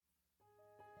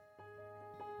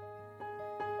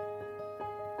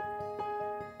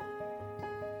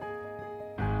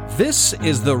This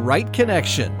is The Right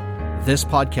Connection. This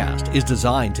podcast is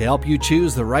designed to help you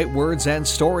choose the right words and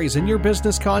stories in your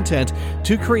business content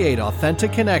to create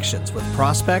authentic connections with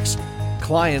prospects,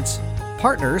 clients,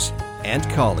 partners, and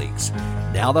colleagues.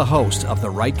 Now the host of The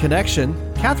Right Connection,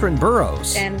 Catherine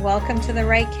Burrows. And welcome to The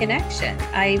Right Connection.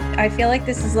 I feel like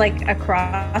this is like a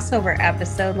crossover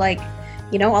episode, like,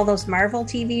 you know, all those Marvel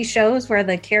TV shows where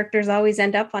the characters always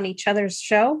end up on each other's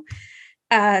show.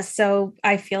 So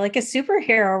I feel like a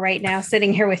superhero right now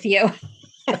sitting here with you.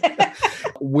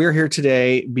 We're here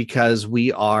today because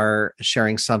we are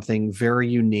sharing something very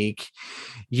unique.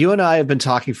 You and I have been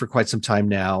talking for quite some time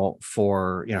now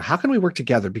for, how can we work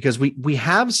together? Because we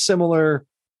have similar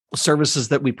services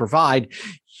that we provide.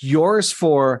 Yours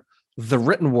for the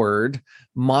written word,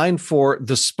 mine for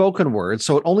the spoken word.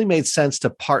 So it only made sense to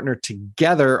partner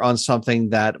together on something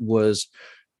that was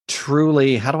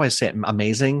truly, how do I say it?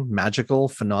 Amazing, magical,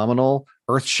 phenomenal,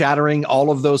 earth-shattering, all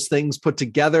of those things put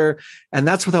together. And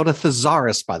that's without a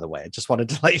thesaurus, by the way. I just wanted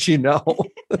to let you know.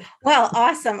 Well,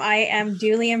 awesome. I am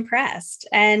duly impressed.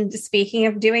 And speaking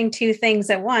of doing two things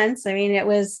at once, I mean, it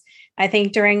was, I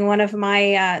think during one of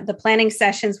my, the planning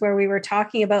sessions where we were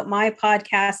talking about my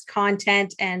podcast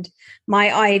content and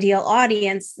my ideal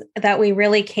audience, that we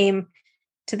really came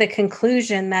to the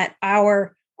conclusion that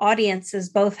our audiences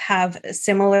both have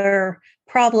similar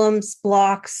problems,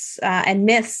 blocks, and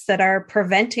myths that are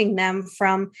preventing them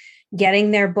from getting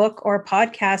their book or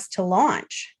podcast to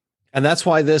launch. And that's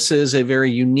why this is a very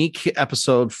unique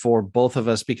episode for both of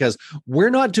us, because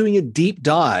we're not doing a deep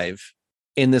dive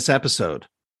in this episode.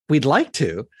 We'd like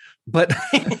to, but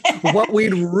what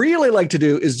we'd really like to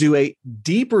do is do a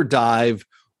deeper dive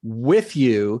with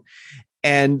you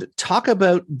and talk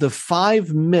about the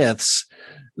 5 myths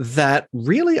that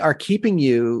really are keeping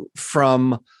you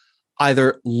from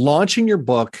either launching your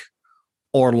book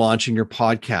or launching your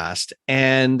podcast.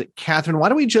 And Catherine, why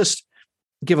don't we just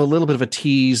give a little bit of a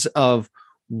tease of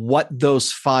what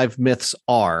those 5 myths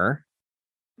are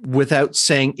without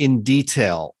saying in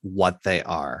detail what they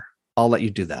are? I'll let you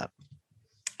do that.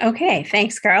 Okay,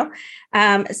 thanks, Carl.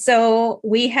 So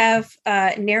we have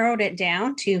narrowed it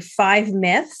down to 5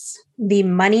 myths: the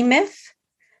money myth,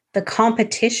 the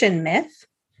competition myth,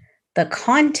 the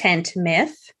content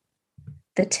myth,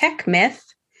 the tech myth,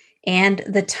 and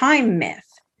the time myth.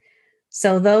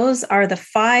 So those are the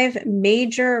 5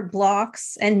 major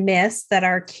blocks and myths that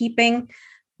are keeping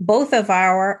both of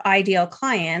our ideal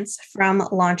clients from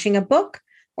launching a book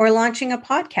or launching a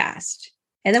podcast.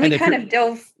 And then we kind of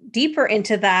dove deeper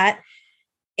into that,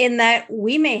 in that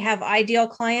we may have ideal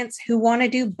clients who want to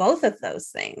do both of those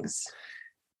things.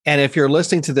 And if you're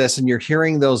listening to this and you're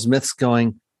hearing those myths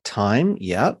going, time,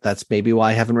 yeah, that's maybe why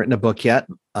I haven't written a book yet.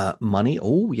 Money,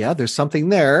 oh yeah, there's something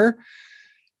there.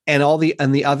 And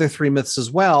the other 3 myths as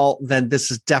well, then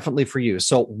this is definitely for you.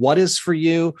 So what is for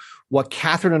you? What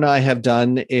Catherine and I have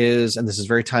done is, and this is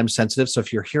very time sensitive, so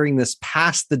if you're hearing this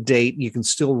past the date, you can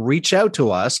still reach out to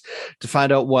us to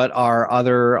find out what our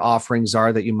other offerings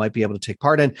are that you might be able to take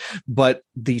part in. But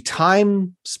the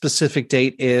time specific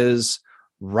date is,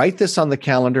 write this on the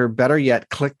calendar. Better yet,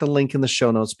 click the link in the show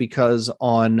notes, because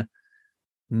on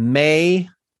May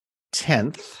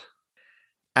 10th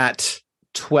at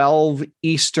 12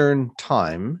 Eastern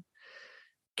time,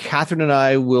 Catherine and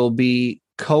I will be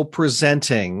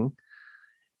co-presenting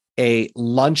a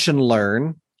lunch and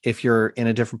learn. If you're in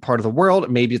a different part of the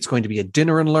world, maybe it's going to be a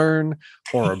dinner and learn,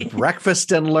 or a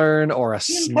breakfast and learn, or a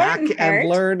snack and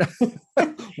learn.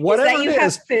 Whatever it is.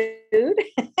 Have food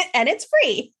and it's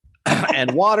free.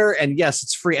 And water, and yes,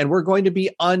 it's free. And we're going to be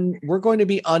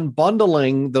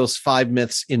unbundling those 5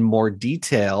 myths in more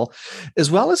detail,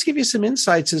 as well as give you some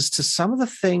insights as to some of the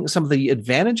things, some of the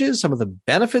advantages, some of the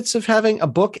benefits of having a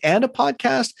book and a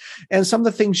podcast, and some of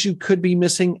the things you could be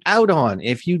missing out on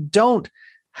if you don't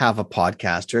have a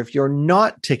podcast, or if you're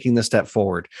not taking the step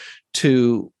forward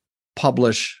to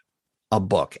publish a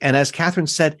book. And as Catherine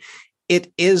said,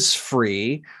 it is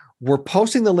free. We're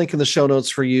posting the link in the show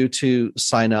notes for you to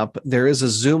sign up. There is a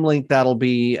Zoom link that'll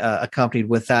be accompanied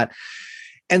with that,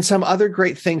 and some other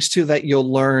great things too that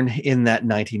you'll learn in that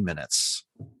 90 minutes.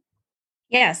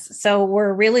 Yes. So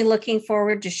we're really looking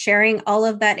forward to sharing all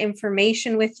of that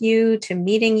information with you, to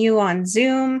meeting you on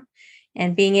Zoom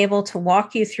and being able to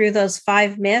walk you through those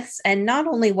 5 myths, and not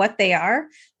only what they are,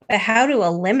 but how to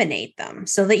eliminate them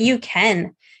so that you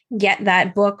can get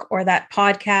that book or that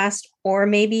podcast, or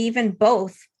maybe even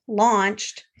both,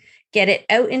 launched, get it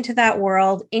out into that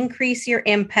world, increase your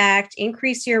impact,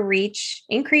 increase your reach,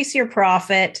 increase your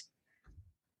profit,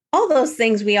 all those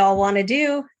things we all want to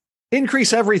do.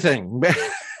 Increase everything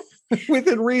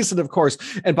within reason, of course.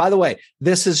 And by the way,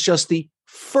 this is just the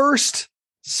first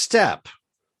step.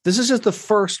 This is just the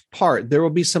first part. There will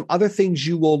be some other things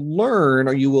you will learn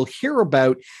or you will hear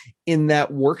about in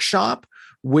that workshop,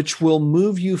 which will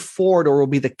move you forward or will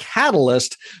be the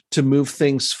catalyst to move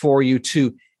things for you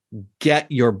to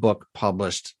get your book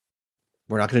published.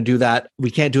 We're not going to do that. We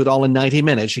can't do it all in 90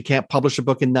 minutes. You can't publish a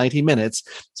book in 90 minutes,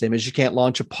 same as you can't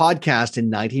launch a podcast in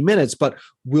 90 minutes, but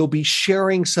we'll be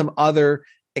sharing some other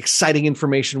exciting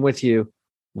information with you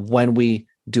when we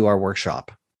do our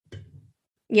workshop.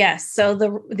 Yes. So the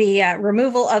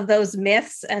removal of those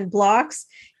myths and blocks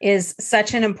is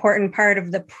such an important part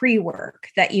of the pre-work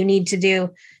that you need to do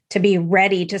to be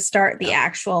ready to start the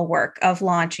actual work of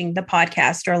launching the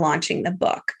podcast or launching the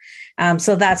book.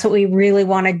 So that's what we really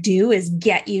want to do, is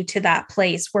get you to that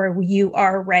place where you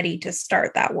are ready to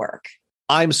start that work.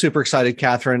 I'm super excited,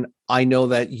 Catherine. I know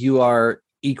that you are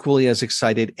equally as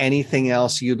excited. Anything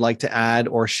else you'd like to add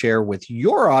or share with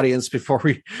your audience before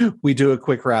we do a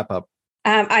quick wrap up?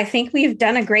 I think we've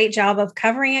done a great job of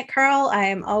covering it, Carl. I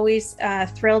am always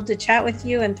thrilled to chat with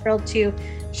you and thrilled to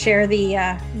share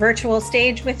the virtual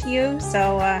stage with you.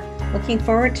 So looking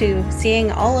forward to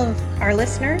seeing all of our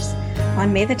listeners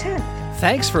on May the 10th.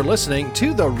 Thanks for listening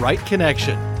to The Right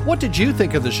Connection. What did you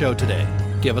think of the show today?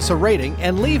 Give us a rating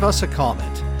and leave us a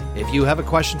comment. If you have a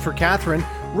question for Catherine,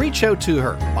 reach out to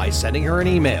her by sending her an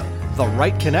email,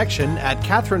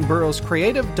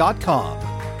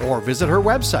 therightconnection@catherineburrowscreative.com, or visit her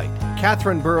website,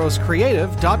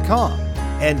 catherineburrowscreative.com.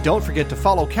 And don't forget to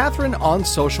follow Catherine on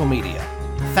social media.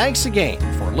 Thanks again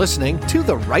for listening to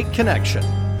The Right Connection.